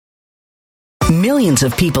Millions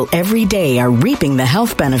of people every day are reaping the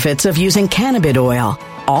health benefits of using cannabis oil,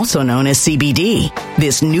 also known as CBD.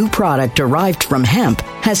 This new product derived from hemp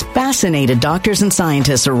has fascinated doctors and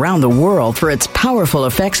scientists around the world for its powerful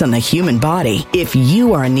effects on the human body. If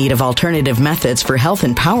you are in need of alternative methods for health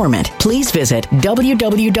empowerment, please visit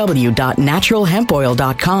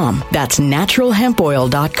www.naturalhempoil.com. That's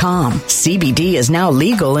naturalhempoil.com. CBD is now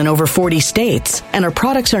legal in over 40 states, and our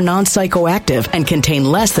products are non-psychoactive and contain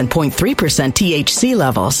less than 0.3% THC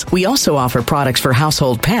levels. We also offer products for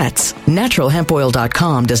household pets.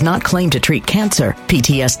 Naturalhempoil.com does not claim to treat cancer,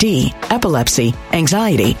 PTSD, epilepsy,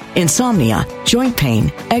 anxiety, insomnia, joint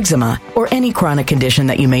pain, eczema, or any chronic condition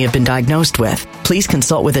that you may have been diagnosed with. Please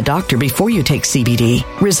consult with a doctor before you take CBD.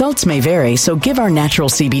 Results may vary, so give our natural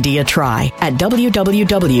CBD a try at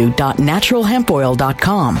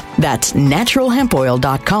www.naturalhempoil.com. That's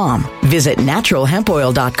naturalhempoil.com. Visit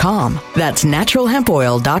naturalhempoil.com. That's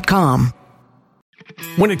naturalhempoil.com.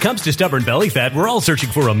 When it comes to stubborn belly fat, we're all searching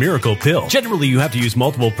for a miracle pill. Generally, you have to use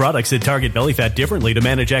multiple products that target belly fat differently to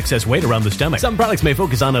manage excess weight around the stomach. Some products may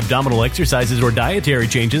focus on abdominal exercises or dietary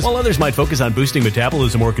changes, while others might focus on boosting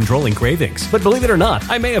metabolism or controlling cravings. But believe it or not,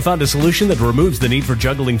 I may have found a solution that removes the need for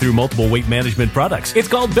juggling through multiple weight management products. It's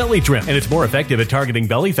called Belly Trim, and it's more effective at targeting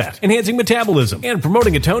belly fat, enhancing metabolism, and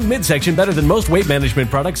promoting a toned midsection better than most weight management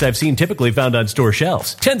products I've seen typically found on store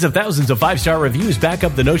shelves. Tens of thousands of 5-star reviews back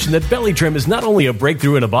up the notion that Belly Trim is not only a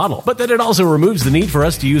breakthrough in a bottle, but that it also removes the need for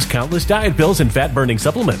us to use countless diet pills and fat-burning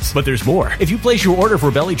supplements. But there's more. If you place your order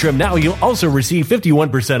for Belly Trim now, you'll also receive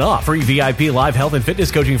 51% off, free VIP live health and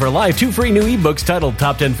fitness coaching for life, 2 free new ebooks titled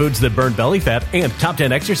Top 10 Foods That Burn Belly Fat and Top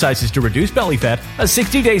 10 Exercises to Reduce Belly Fat, a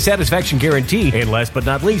 60-day satisfaction guarantee, and last but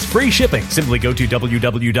not least, free shipping. Simply go to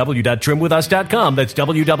www.trimwithus.com. That's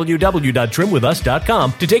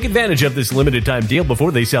www.trimwithus.com to take advantage of this limited time deal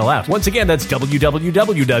before they sell out. Once again, that's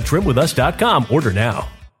www.trimwithus.com. Order now.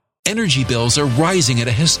 Energy bills are rising at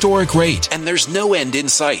a historic rate, and there's no end in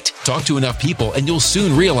sight. Talk to enough people, and you'll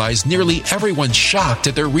soon realize nearly everyone's shocked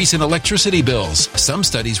at their recent electricity bills. Some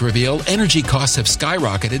studies reveal energy costs have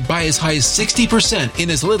skyrocketed by as high as 60%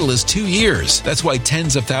 in as little as 2 years. That's why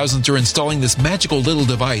tens of thousands are installing this magical little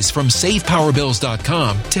device from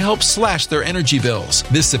SavePowerBills.com to help slash their energy bills.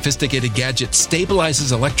 This sophisticated gadget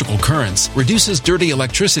stabilizes electrical currents, reduces dirty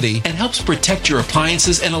electricity, and helps protect your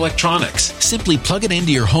appliances and electronics. Simply plug it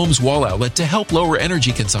into your home's wall outlet to help lower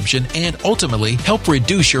energy consumption and ultimately help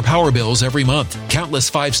reduce your power bills every month.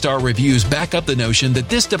 Countless 5-star reviews back up the notion that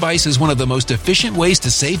this device is one of the most efficient ways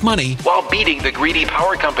to save money while beating the greedy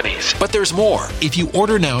power companies. But there's more. If you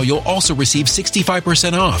order now, you'll also receive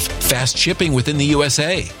 65% off, fast shipping within the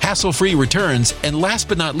USA, hassle-free returns, and last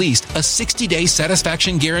but not least, a 60-day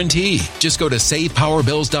satisfaction guarantee. Just go to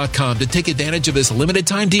SavePowerBills.com to take advantage of this limited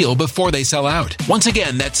time deal before they sell out. Once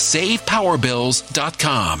again, that's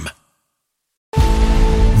SavePowerBills.com.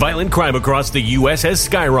 Violent crime across the U.S. has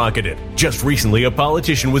skyrocketed. Just recently, a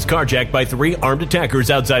politician was carjacked by 3 armed attackers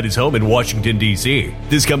outside his home in Washington, D.C.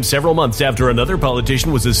 This comes several months after another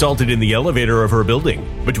politician was assaulted in the elevator of her building.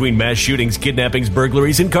 Between mass shootings, kidnappings,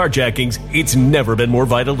 burglaries, and carjackings, it's never been more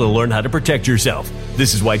vital to learn how to protect yourself.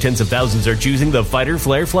 This is why tens of thousands are choosing the Fighter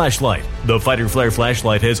Flare flashlight. The Fighter Flare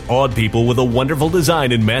flashlight has awed people with a wonderful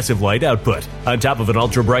design and massive light output. On top of an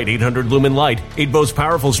ultra-bright 800-lumen light, it boasts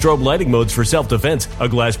powerful strobe lighting modes for self-defense, a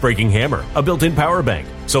glass-breaking hammer, a built-in power bank,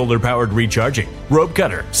 solar-powered recharging, rope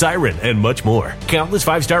cutter, siren, and much more. Countless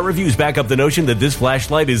 5-star reviews back up the notion that this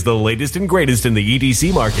flashlight is the latest and greatest in the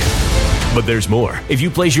EDC market. But there's more. If you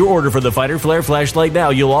place your order for the Fighter Flare flashlight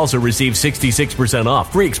now, you'll also receive 66%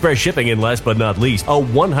 off, free express shipping, and last but not least, a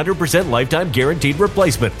 100% lifetime guaranteed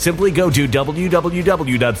replacement. Simply go to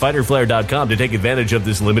www.fighterflare.com to take advantage of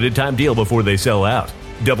this limited time deal before they sell out.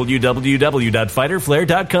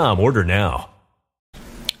 www.fighterflare.com. Order now.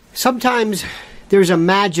 Sometimes there's a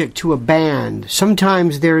magic to a band.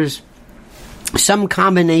 Sometimes there's some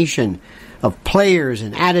combination of players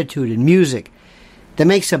and attitude and music that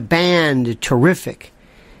makes a band terrific.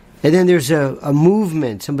 And then there's a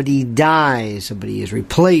movement. Somebody dies, somebody is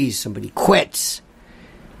replaced, somebody quits.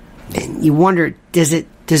 And you wonder, does it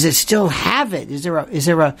still have it? Is there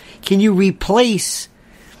a can you replace,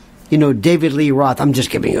 David Lee Roth? I'm just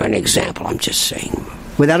giving you an example. I'm just saying,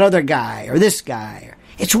 with that other guy or this guy.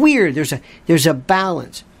 It's weird. There's a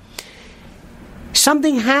balance.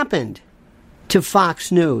 Something happened to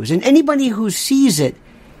Fox News, and anybody who sees it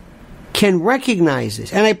can recognize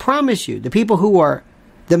this. And I promise you, the people who are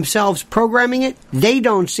themselves programming it, they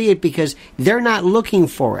don't see it because they're not looking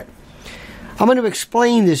for it. I'm going to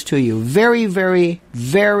explain this to you very, very,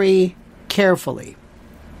 very carefully.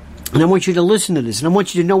 And I want you to listen to this, and I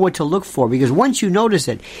want you to know what to look for, because once you notice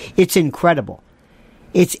it, it's incredible.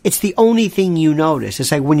 it's the only thing you notice.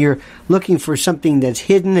 It's like when you're looking for something that's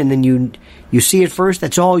hidden and then you see it first,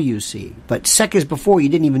 that's all you see. But seconds before, you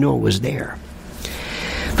didn't even know it was there.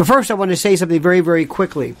 But first, I want to say something very, very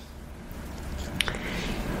quickly.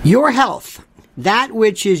 Your health, that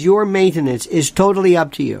which is your maintenance, is totally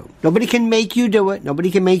up to you. Nobody can make you do it. Nobody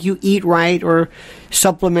can make you eat right or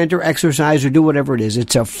supplement or exercise or do whatever it is.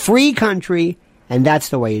 It's a free country, and that's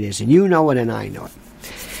the way it is. And you know it, and I know it.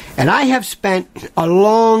 And I have spent a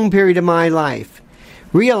long period of my life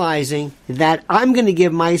realizing that I'm going to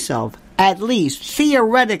give myself, at least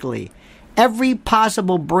theoretically, every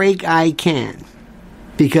possible break I can.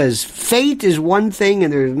 Because fate is one thing,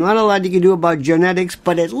 and there's not a lot you can do about genetics,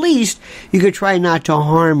 but at least you could try not to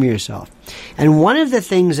harm yourself. And one of the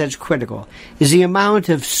things that's critical is the amount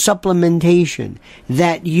of supplementation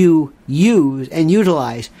that you use and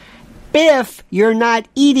utilize if you're not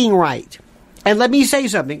eating right. And let me say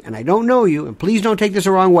something, and I don't know you, and please don't take this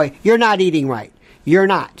the wrong way. You're not eating right. You're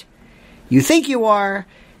not. You think you are.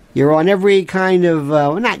 You're on every kind of,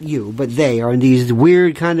 not you, but they are on these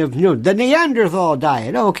weird kind of, the Neanderthal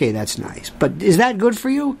diet. Okay, that's nice. But is that good for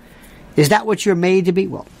you? Is that what you're made to be?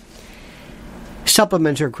 Well,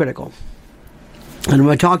 supplements are critical. And I'm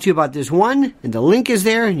going to talk to you about this one, and the link is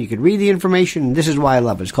there, and you can read the information, and this is why I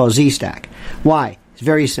love it. It's called Z-Stack. Why? It's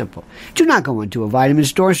very simple. Do not go into a vitamin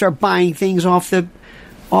store and start buying things off the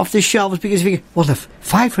shelves because you figure, well, the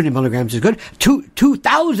 500 milligrams is good.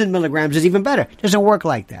 2,000 milligrams is even better. It doesn't work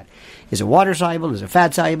like that. Is it water soluble? Is it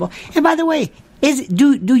fat soluble? And by the way,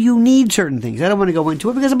 do you need certain things? I don't want to go into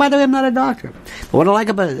it because, by the way, I'm not a doctor. But what I like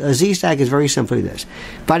about a Z-Stack is very simply this.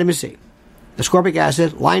 Vitamin C, ascorbic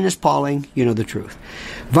acid, Linus Pauling, you know the truth.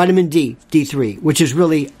 Vitamin D, D3, which is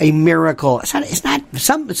really a miracle. It's not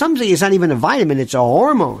some say it's not even a vitamin, it's a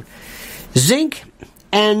hormone. Zinc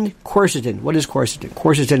and quercetin. What is quercetin?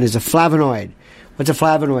 Quercetin is a flavonoid. What's a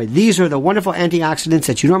flavonoid? These are the wonderful antioxidants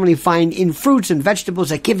that you normally find in fruits and vegetables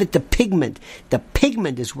that give it the pigment. The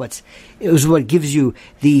pigment is what gives you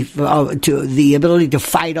the ability to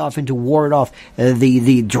fight off and to ward off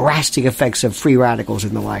the drastic effects of free radicals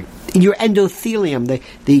and the like. In your endothelium,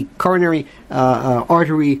 the coronary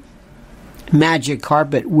artery magic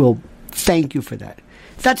carpet will thank you for that.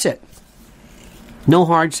 That's it. No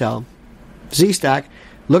hard sell. Z-Stack.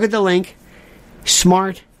 Look at the link.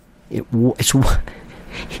 Smart.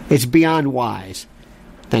 It's beyond wise.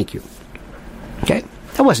 Thank you. Okay?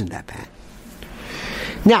 That wasn't that bad.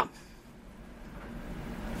 Now,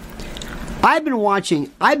 I've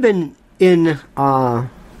been in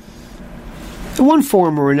one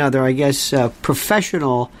form or another, I guess,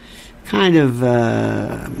 professional kind of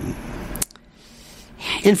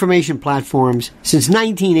information platforms since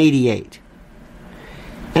 1988.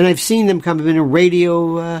 And I've seen them come in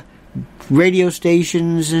radio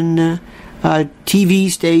stations and TV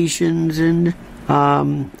stations, and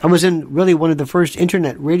I was in really one of the first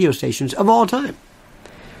internet radio stations of all time.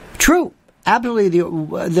 True, absolutely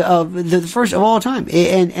the first of all time.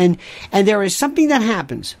 And there is something that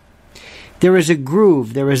happens. There is a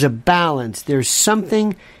groove. There is a balance. There's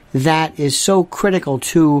something that is so critical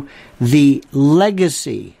to the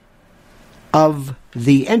legacy of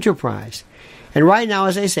the enterprise. And right now,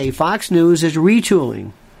 as I say, Fox News is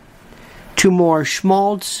retooling to more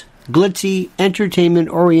Schmaltz, Glitzy,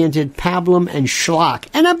 entertainment-oriented Pabulum and Schlock.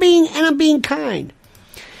 And I'm being kind.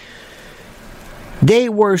 They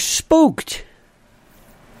were spooked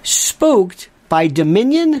by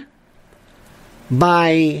Dominion,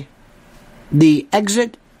 by the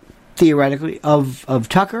exit, theoretically, of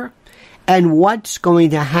Tucker, and what's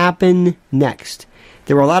going to happen next.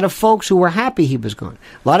 There were a lot of folks who were happy he was gone.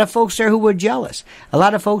 A lot of folks there who were jealous. A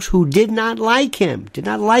lot of folks who did not like him, did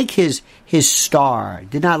not like his star,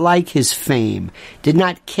 did not like his fame, did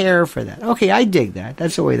not care for that. Okay, I dig that.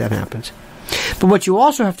 That's the way that happens. But what you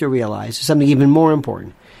also have to realize is something even more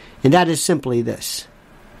important, and that is simply this.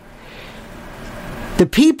 The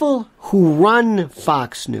people who run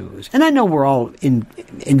Fox News, and I know we're all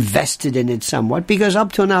invested in it somewhat, because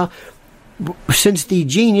up till now, since the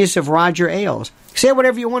genius of Roger Ailes, say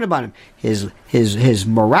whatever you want about him, his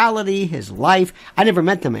morality, his life. I never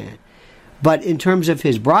met the man, but in terms of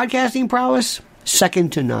his broadcasting prowess,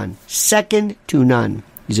 second to none. Second to none.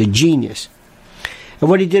 He's a genius. And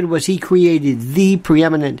what he did was he created the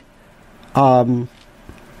preeminent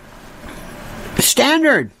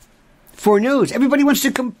standard for news. Everybody wants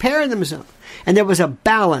to compare themselves, and there was a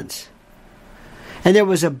balance.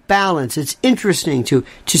 It's interesting to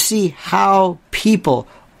see how people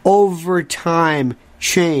over time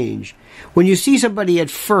change. When you see somebody at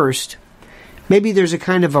first, maybe there's a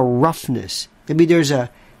kind of a roughness. Maybe there's an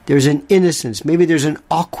innocence. Maybe there's an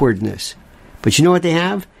awkwardness. But you know what they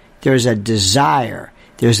have? There's a desire.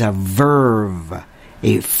 There's a verve,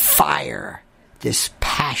 a fire, this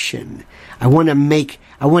passion. I want to make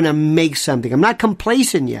something. I'm not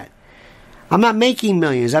complacent yet. I'm not making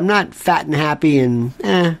millions. I'm not fat and happy and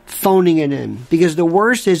phoning it in. Because the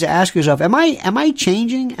worst is to ask yourself, am I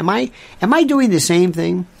changing? Am I doing the same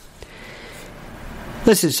thing?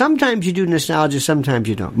 Listen, sometimes you do nostalgia, sometimes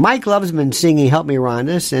you don't. Mike Love's been singing Help Me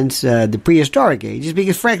Rhonda since the prehistoric ages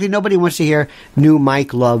because, frankly, nobody wants to hear new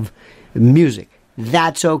Mike Love music.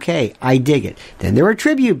 That's okay. I dig it. Then there are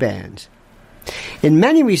tribute bands. In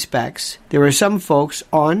many respects, there are some folks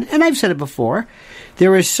on, and I've said it before,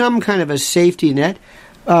 there is some kind of a safety net.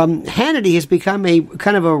 Hannity has become a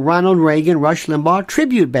kind of a Ronald Reagan, Rush Limbaugh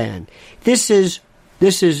tribute band. This is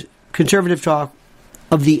conservative talk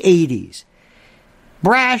of the 80s.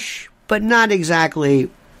 Brash, but not exactly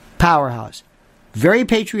powerhouse. Very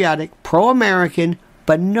patriotic, pro-American,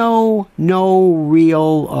 but no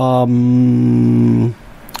real,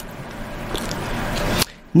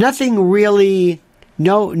 nothing really,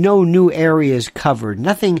 no new areas covered.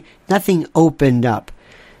 Nothing opened up.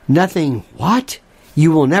 Nothing, what?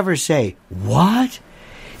 You will never say, what?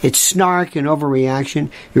 It's snark and overreaction.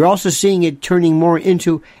 You're also seeing it turning more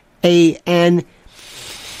into an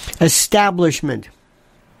establishment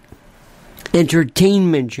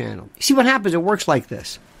entertainment channel. You see what happens? It works like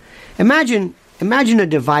this. Imagine a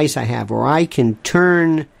device I have where I can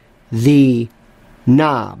turn the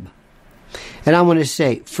knob. And I want to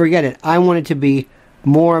say, forget it. I want it to be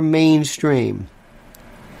more mainstream.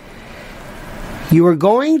 You're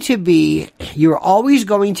always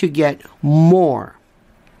going to get more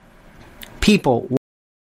people.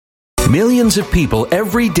 Millions of people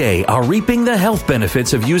every day are reaping the health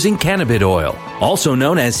benefits of using cannabis oil, also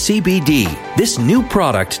known as CBD. This new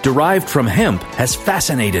product derived from hemp has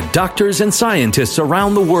fascinated doctors and scientists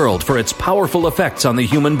around the world for its powerful effects on the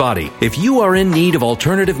human body. If you are in need of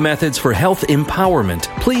alternative methods for health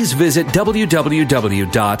empowerment, please visit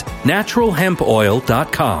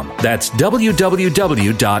www.naturalhempoil.com. That's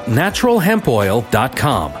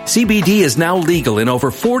www.naturalhempoil.com. CBD is now legal in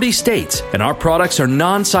over 40 states, and our products are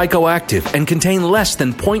non-psychoactive and contain less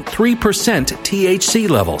than 0.3% THC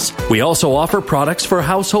levels. We also offer products for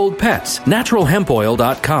household pets.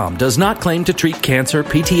 NaturalHempOil.com does not claim to treat cancer,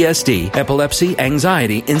 PTSD, epilepsy,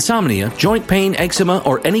 anxiety, insomnia, joint pain, eczema,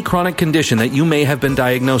 or any chronic condition that you may have been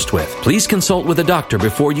diagnosed with. Please consult with a doctor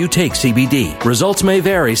before you take CBD. Results may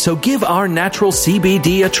vary, so give our natural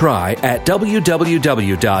CBD a try at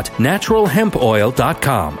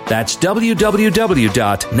www.naturalhempoil.com. That's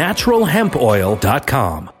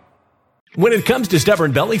www.naturalhempoil.com. When it comes to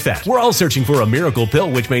stubborn belly fat, we're all searching for a miracle pill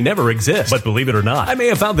which may never exist. But believe it or not, I may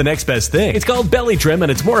have found the next best thing. It's called Belly Trim, and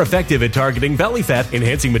it's more effective at targeting belly fat,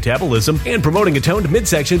 enhancing metabolism, and promoting a toned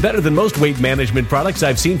midsection better than most weight management products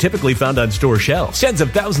I've seen typically found on store shelves. Tens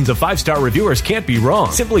of thousands of 5-star reviewers can't be wrong.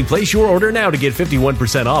 Simply place your order now to get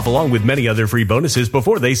 51% off along with many other free bonuses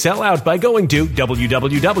before they sell out by going to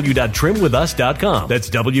www.trimwithus.com. That's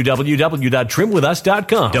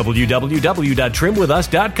www.trimwithus.com.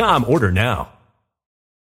 www.trimwithus.com. Order now.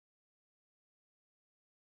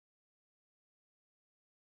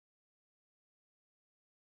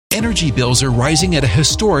 Energy bills are rising at a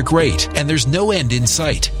historic rate, and there's no end in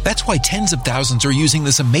sight. That's why tens of thousands are using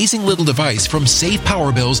this amazing little device from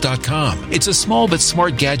SavePowerBills.com. It's a small but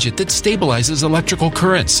smart gadget that stabilizes electrical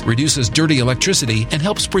currents, reduces dirty electricity, and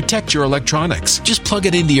helps protect your electronics. Just plug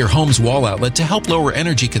it into your home's wall outlet to help lower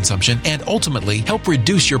energy consumption and ultimately help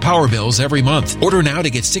reduce your power bills every month. Order now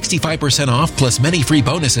to get 65% off plus many free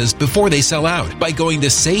bonuses before they sell out by going to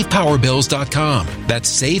SavePowerBills.com.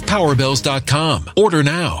 That's SavePowerBills.com. Order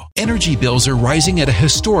now. Energy bills are rising at a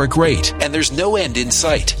historic rate, and there's no end in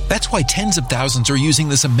sight. That's why tens of thousands are using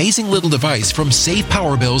this amazing little device from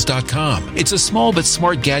SavePowerBills.com. It's a small but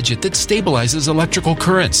smart gadget that stabilizes electrical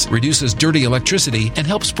currents, reduces dirty electricity, and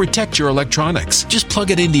helps protect your electronics. Just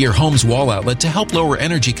plug it into your home's wall outlet to help lower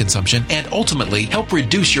energy consumption and ultimately help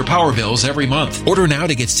reduce your power bills every month. Order now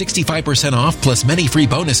to get 65% off plus many free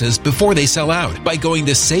bonuses before they sell out by going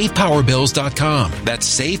to SavePowerBills.com.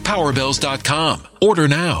 That's SavePowerBills.com. Order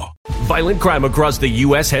now. Violent crime across the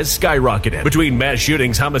U.S. has skyrocketed. Between mass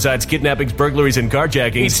shootings, homicides, kidnappings, burglaries, and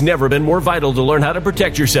carjacking, it's never been more vital to learn how to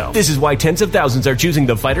protect yourself. This is why tens of thousands are choosing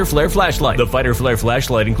the Fighter Flare flashlight. The Fighter Flare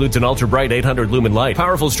flashlight includes an ultra-bright 800 lumen light,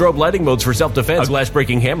 powerful strobe lighting modes for self-defense, a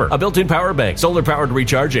glass-breaking hammer, a built-in power bank, solar-powered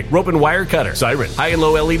recharging, rope and wire cutter, siren, high and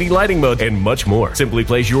low LED lighting mode, and much more. Simply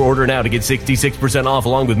place your order now to get 66% off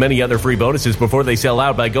along with many other free bonuses before they sell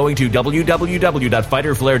out by going to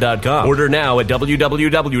www.fighterflare.com. Order now at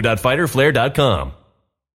www.fighterflare.com.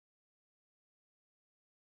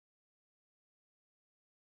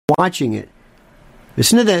 watching it,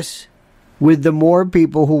 listen to this, with the more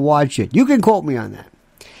people who watch it. You can quote me on that.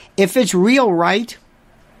 If it's real right,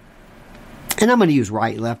 and I'm going to use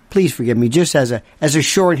right, left, please forgive me, just as a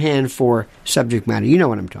shorthand for subject matter. You know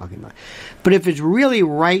what I'm talking about. But if it's really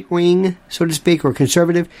right-wing, so to speak, or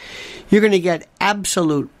conservative, you're going to get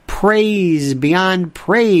absolute praise beyond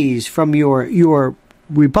praise from your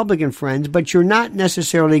Republican friends, but you're not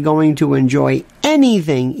necessarily going to enjoy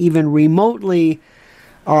anything even remotely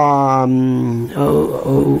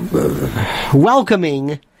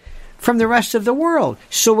welcoming from the rest of the world.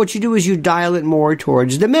 So what you do is you dial it more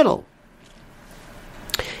towards the middle.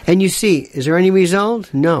 And you see, is there any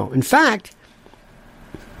result? No. In fact,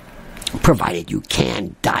 provided you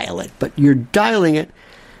can dial it, but you're dialing it,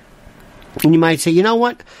 and you might say, you know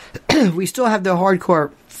what? We still have the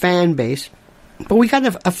hardcore fan base, but we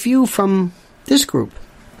got a few from this group.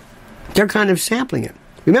 They're kind of sampling it.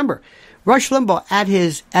 Remember, Rush Limbaugh at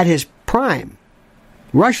his prime,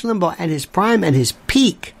 Rush Limbaugh at his prime and his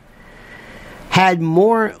peak had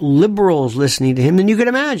more liberals listening to him than you could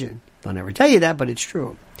imagine. They'll never tell you that, but it's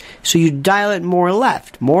true. So you dial it more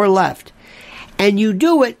left. And you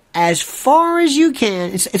do it as far as you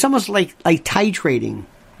can. It's almost like titrating,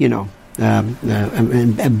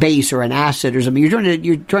 a base or an acid or something. You're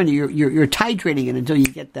titrating it until you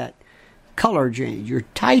get that color change. You're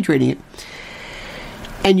titrating it.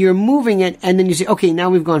 And you're moving it, and then you say, okay, now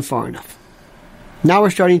we've gone far enough. Now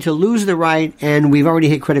we're starting to lose the right, and we've already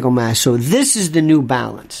hit critical mass. So this is the new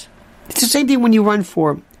balance. It's the same thing when you run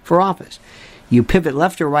for office. You pivot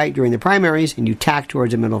left or right during the primaries, and you tack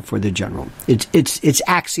towards the middle for the general. It's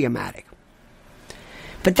axiomatic.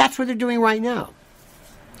 But that's what they're doing right now.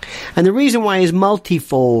 And the reason why is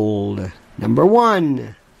multifold. Number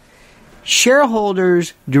one,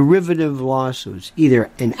 shareholders' derivative lawsuits,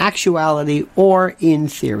 either in actuality or in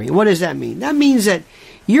theory. What does that mean? That means that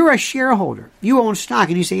you're a shareholder. You own stock,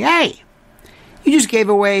 and you say, hey, you just gave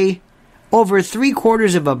away over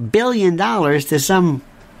 $750 million to some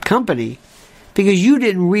company because you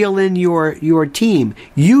didn't reel in your team.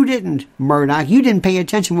 You didn't, Murdoch. You didn't pay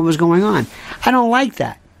attention to what was going on. I don't like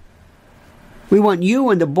that. We want you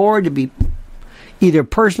and the board to be either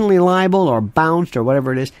personally liable or bounced or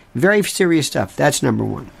whatever it is. Very serious stuff. That's number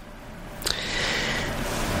one.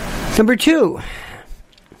 Number two,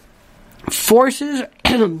 forces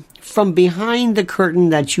from behind the curtain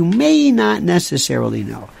that you may not necessarily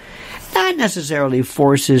know. Not necessarily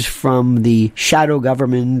forces from the shadow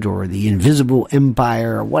government or the invisible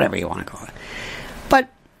empire or whatever you want to call it. But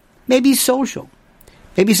maybe social.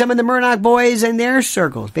 Maybe some of the Murdoch boys and their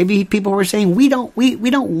circles. Maybe people who are saying, we don't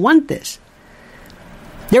want this.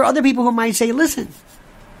 There are other people who might say, listen,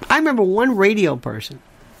 I remember one radio person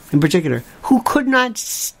in particular who could not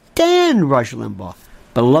stand Rush Limbaugh,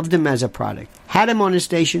 but loved him as a product. Had him on his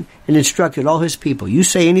station and instructed all his people. You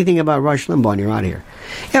say anything about Rush Limbaugh and you're out of here.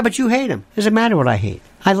 Yeah, but you hate him. Doesn't matter what I hate.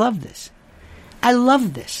 I love this. I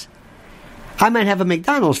love this. I might have a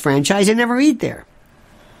McDonald's franchise and never eat there.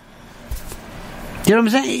 You know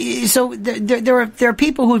what I'm saying? So there are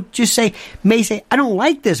people who just may say, I don't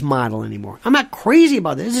like this model anymore. I'm not crazy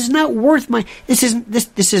about this. This is not worth my. This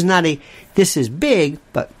is big,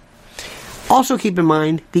 but also keep in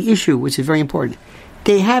mind the issue, which is very important.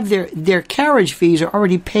 They have their carriage fees are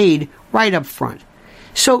already paid right up front.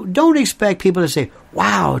 So don't expect people to say,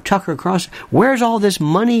 wow, Tucker Carlson, where's all this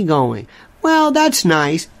money going? Well, that's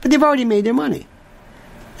nice, but they've already made their money.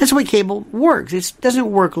 That's the way cable works. It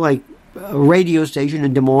doesn't work like a radio station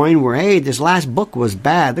in Des Moines where, hey, this last book was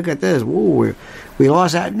bad. Look at this. Ooh, we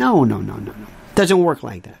lost that. No. It doesn't work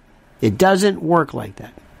like that. It doesn't work like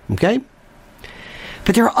that. Okay?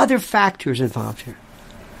 But there are other factors involved here.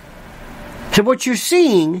 So what you're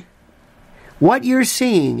seeing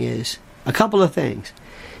is a couple of things.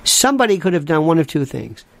 Somebody could have done one of two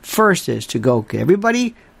things. First is to go get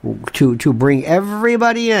everybody, to bring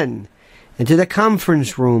everybody into the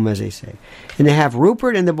conference room, as they say, and to have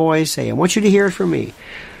Rupert and the boys say, I want you to hear it from me.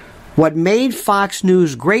 What made Fox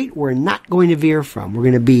News great, we're not going to veer from. We're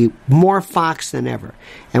going to be more Fox than ever.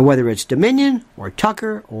 And whether it's Dominion or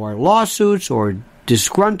Tucker or lawsuits or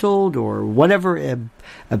disgruntled or whatever,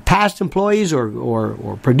 past employees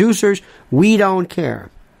or producers, we don't care.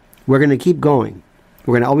 We're going to keep going.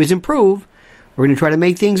 We're going to always improve. We're going to try to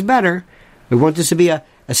make things better. We want this to be a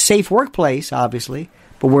safe workplace, obviously,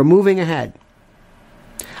 but we're moving ahead.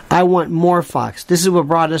 I want more Fox. This is what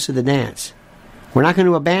brought us to the dance. We're not going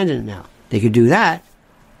to abandon it now. They could do that,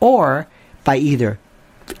 or by either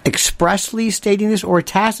expressly stating this or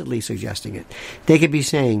tacitly suggesting it. They could be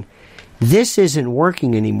saying, this isn't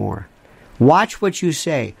working anymore. Watch what you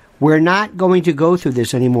say. We're not going to go through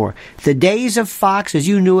this anymore. The days of Fox as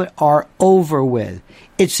you knew it are over with.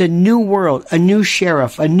 It's a new world, a new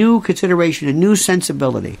sheriff, a new consideration, a new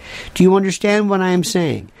sensibility. Do you understand what I am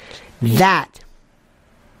saying? That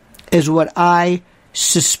is what I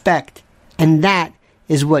suspect, and that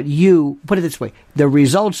is what you, put it this way, the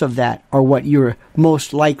results of that are what you're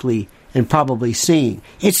most likely and probably seeing.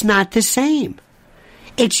 It's not the same.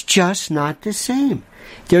 It's just not the same.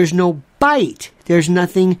 There's no bite. There's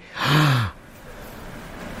nothing.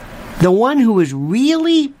 The one who is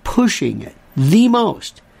really pushing it the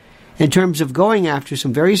most in terms of going after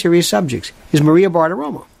some very serious subjects is Maria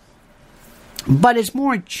Bartiromo. But it's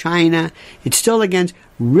more China. It's still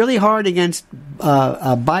really hard against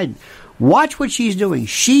Biden. Watch what she's doing.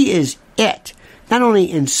 She is it. Not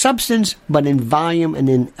only in substance, but in volume and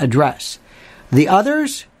in address. The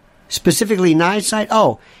others, specifically Nye's side,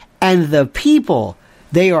 and the people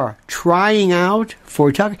they are trying out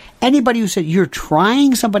for Tucker. Anybody who said you're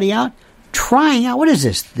trying somebody out, what is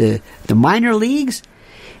this? The minor leagues?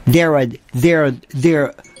 They're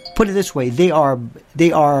put it this way, they are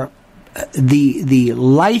the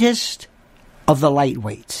lightest of the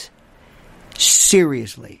lightweights.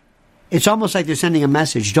 Seriously. It's almost like they're sending a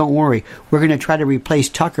message. Don't worry. We're going to try to replace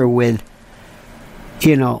Tucker with,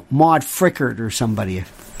 Maude Frickert or somebody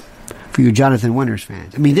for you Jonathan Winters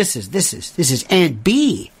fans. I mean, this is Aunt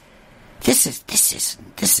B. This is,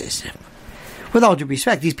 with all due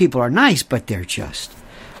respect, these people are nice, but they're just,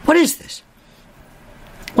 what is this?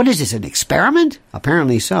 What is this, an experiment?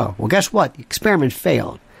 Apparently so. Well, guess what? The experiment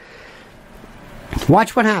failed.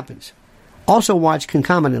 Watch what happens. Also watch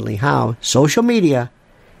concomitantly how social media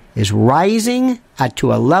is rising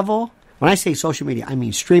to a level. When I say social media, I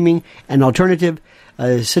mean streaming and alternative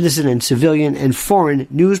citizen and civilian and foreign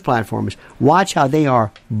news platforms. Watch how they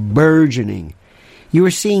are burgeoning. You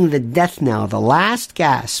are seeing the death knell, the last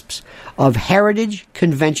gasps of heritage,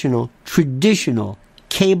 conventional, traditional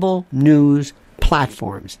cable news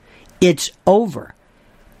platforms. It's over.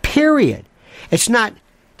 Period. It's not,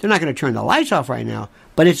 they're not going to turn the lights off right now,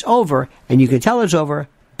 but it's over, and you can tell it's over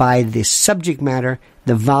by the subject matter,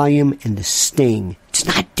 the volume, and the sting. It's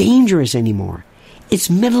not dangerous anymore. It's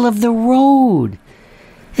middle of the road.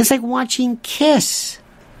 It's like watching Kiss.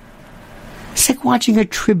 It's like watching a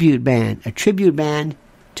tribute band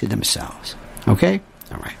to themselves. Okay?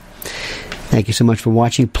 All right. Thank you so much for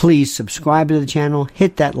watching. Please subscribe to the channel,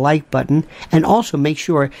 hit that like button, and also make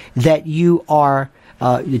sure that you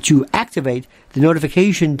activate the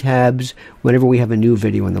notification tabs whenever we have a new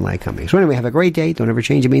video and the like coming. So anyway, have a great day. Don't ever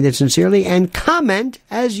change. I mean that sincerely. And comment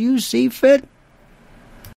as you see fit.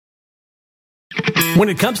 When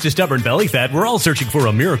it comes to stubborn belly fat, we're all searching for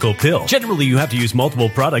a miracle pill. Generally, you have to use multiple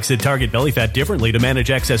products that target belly fat differently to manage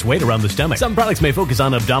excess weight around the stomach. Some products may focus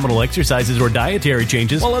on abdominal exercises or dietary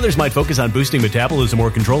changes, while others might focus on boosting metabolism or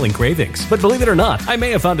controlling cravings. But believe it or not, I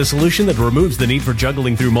may have found a solution that removes the need for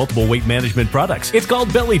juggling through multiple weight management products. It's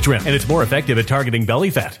called Belly Trim, and it's more effective at targeting belly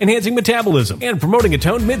fat, enhancing metabolism, and promoting a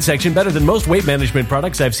toned midsection better than most weight management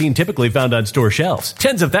products I've seen typically found on store shelves.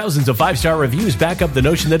 Tens of thousands of 5-star reviews back up the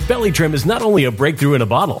notion that Belly Trim is not only a breakthrough in a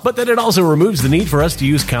bottle, but that it also removes the need for us to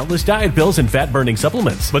use countless diet pills and fat-burning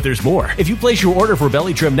supplements. But there's more. If you place your order for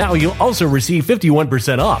Belly Trim now, you'll also receive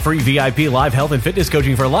 51% off, free VIP live health and fitness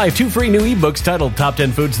coaching for life, 2 free new ebooks titled Top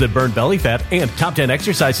 10 Foods That Burn Belly Fat and Top 10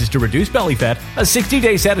 Exercises to Reduce Belly Fat, a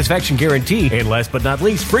 60-day satisfaction guarantee, and last but not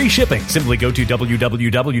least, free shipping. Simply go to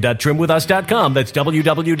www.trimwithus.com. That's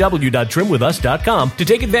www.trimwithus.com to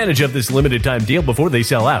take advantage of this limited time deal before they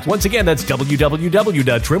sell out. Once again, that's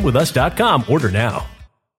www.trimwithus.com. Order now.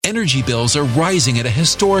 Energy bills are rising at a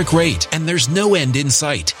historic rate, and there's no end in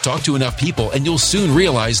sight. Talk to enough people, and you'll soon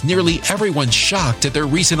realize nearly everyone's shocked at their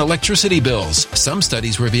recent electricity bills. Some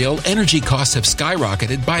studies reveal energy costs have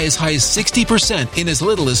skyrocketed by as high as 60% in as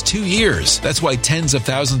little as 2 years. That's why tens of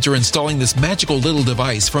thousands are installing this magical little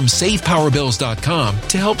device from SavePowerBills.com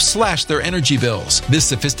to help slash their energy bills. This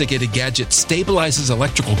sophisticated gadget stabilizes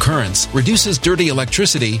electrical currents, reduces dirty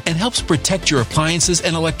electricity, and helps protect your appliances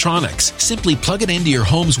and electronics. Simply plug it into your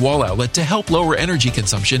home's wall outlet to help lower energy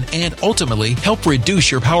consumption and ultimately help reduce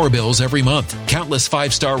your power bills every month. Countless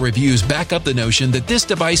 5-star reviews back up the notion that this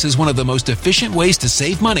device is one of the most efficient ways to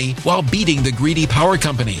save money while beating the greedy power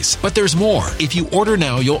companies. But there's more. If you order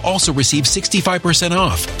now, you'll also receive 65%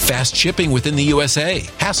 off, fast shipping within the USA,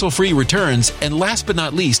 hassle-free returns, and last but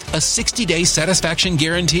not least, a 60-day satisfaction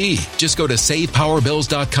guarantee. Just go to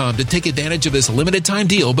SavePowerBills.com to take advantage of this limited time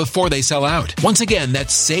deal before they sell out. Once again,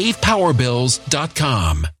 that's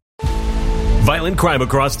SavePowerBills.com. Violent crime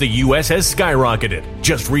across the U.S. has skyrocketed.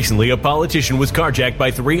 Just recently, a politician was carjacked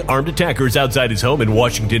by 3 armed attackers outside his home in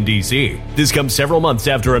Washington, D.C. This comes several months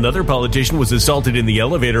after another politician was assaulted in the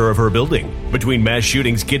elevator of her building. Between mass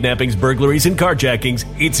shootings, kidnappings, burglaries, and carjackings,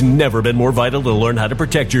 it's never been more vital to learn how to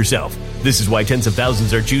protect yourself. This is why tens of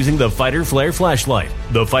thousands are choosing the Fighter Flare flashlight.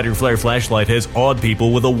 The Fighter Flare flashlight has awed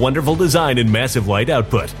people with a wonderful design and massive light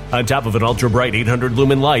output. On top of an ultra-bright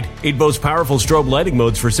 800-lumen light, it boasts powerful strobe lighting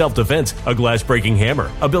modes for self-defense, a glass-breaking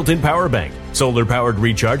hammer, a built-in power bank, solar-powered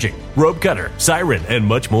recharging, rope cutter, siren, and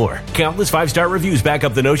much more. Countless 5-star reviews back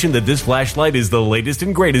up the notion that this flashlight is the latest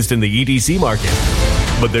and greatest in the EDC market.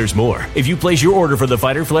 But there's more. If you place your order for the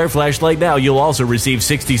Fighter Flare flashlight now, you'll also receive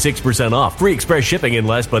 66% off, free express shipping, and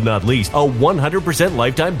last but not least, a 100%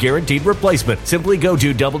 lifetime guaranteed replacement. Simply go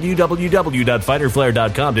to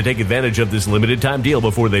www.fighterflare.com to take advantage of this limited time deal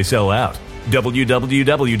before they sell out.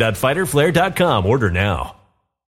 www.fighterflare.com. Order now.